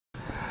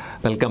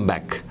Welcome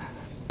back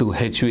to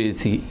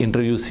HVAC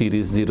Interview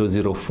Series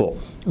 004.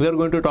 We are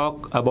going to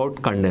talk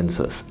about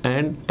condensers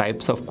and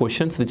types of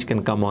questions which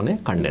can come on a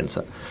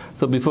condenser.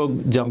 So before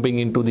jumping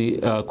into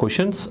the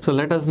questions, so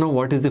let us know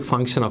what is the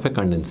function of a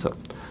condenser.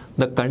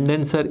 The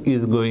condenser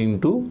is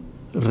going to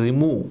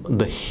remove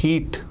the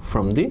heat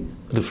from the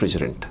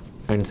refrigerant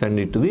and send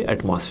it to the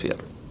atmosphere.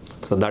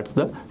 So that's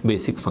the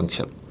basic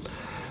function.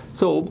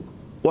 So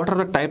what are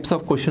the types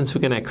of questions you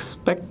can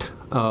expect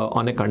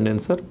on a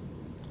condenser?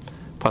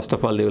 First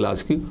of all, they will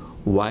ask you,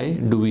 why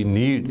do we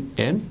need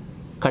a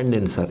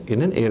condenser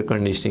in an air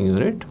conditioning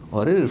unit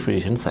or a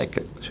refrigeration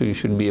cycle? So you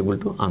should be able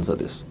to answer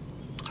this.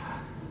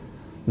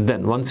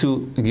 Then once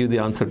you give the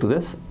answer to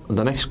this,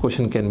 the next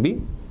question can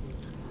be,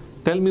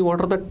 tell me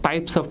what are the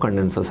types of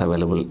condensers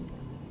available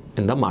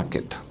in the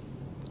market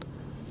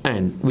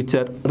and which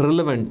are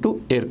relevant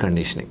to air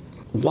conditioning.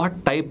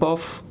 What type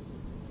of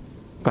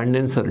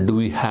condenser do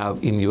we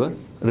have in your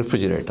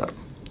refrigerator?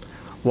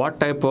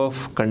 What type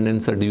of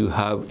condenser do you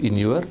have in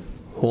your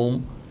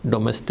home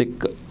domestic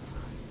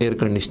air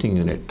conditioning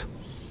unit?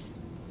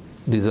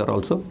 These are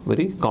also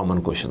very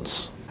common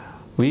questions.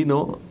 We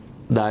know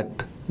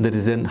that there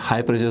is a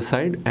high pressure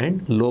side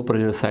and low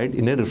pressure side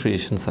in a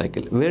refrigeration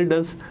cycle. Where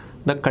does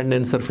the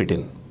condenser fit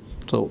in?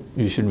 So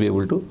you should be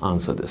able to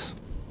answer this.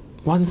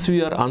 Once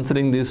we are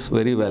answering this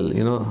very well,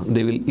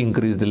 they will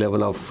increase the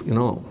level of,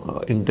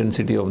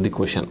 intensity of the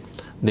question.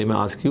 They may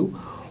ask you,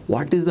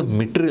 what is the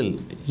material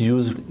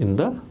used in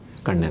the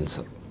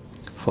condenser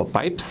for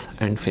pipes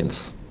and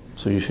fins?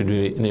 So you should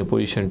be in a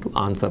position to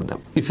answer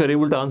them. If you are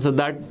able to answer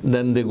that,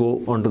 then they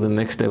go on to the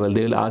next level.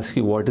 They will ask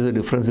you what is the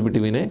difference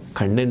between a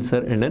condenser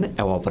and an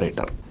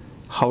evaporator.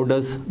 How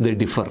does they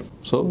differ?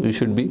 So you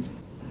should be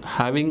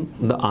having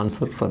the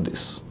answer for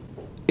this.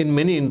 In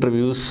many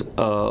interviews,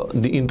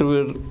 the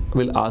interviewer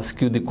will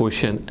ask you the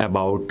question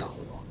about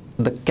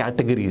the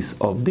categories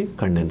of the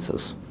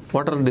condensers.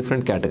 What are the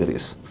different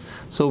categories?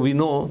 So we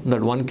know that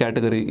one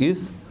category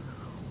is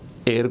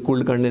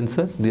air-cooled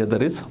condenser, the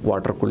other is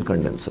water-cooled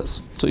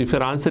condensers. So if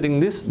you're answering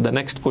this, the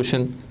next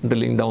question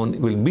drilling down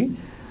will be,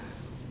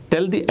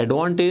 tell the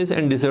advantage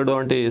and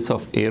disadvantages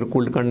of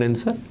air-cooled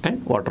condenser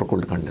and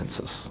water-cooled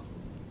condensers.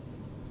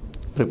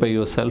 Prepare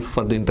yourself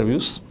for the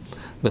interviews.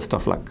 Best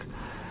of luck.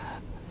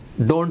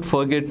 Don't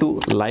forget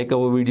to like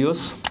our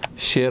videos,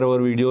 share our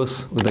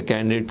videos with the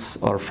candidates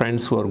or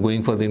friends who are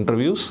going for the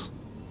interviews,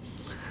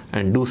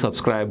 and do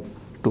subscribe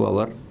to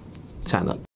our channel.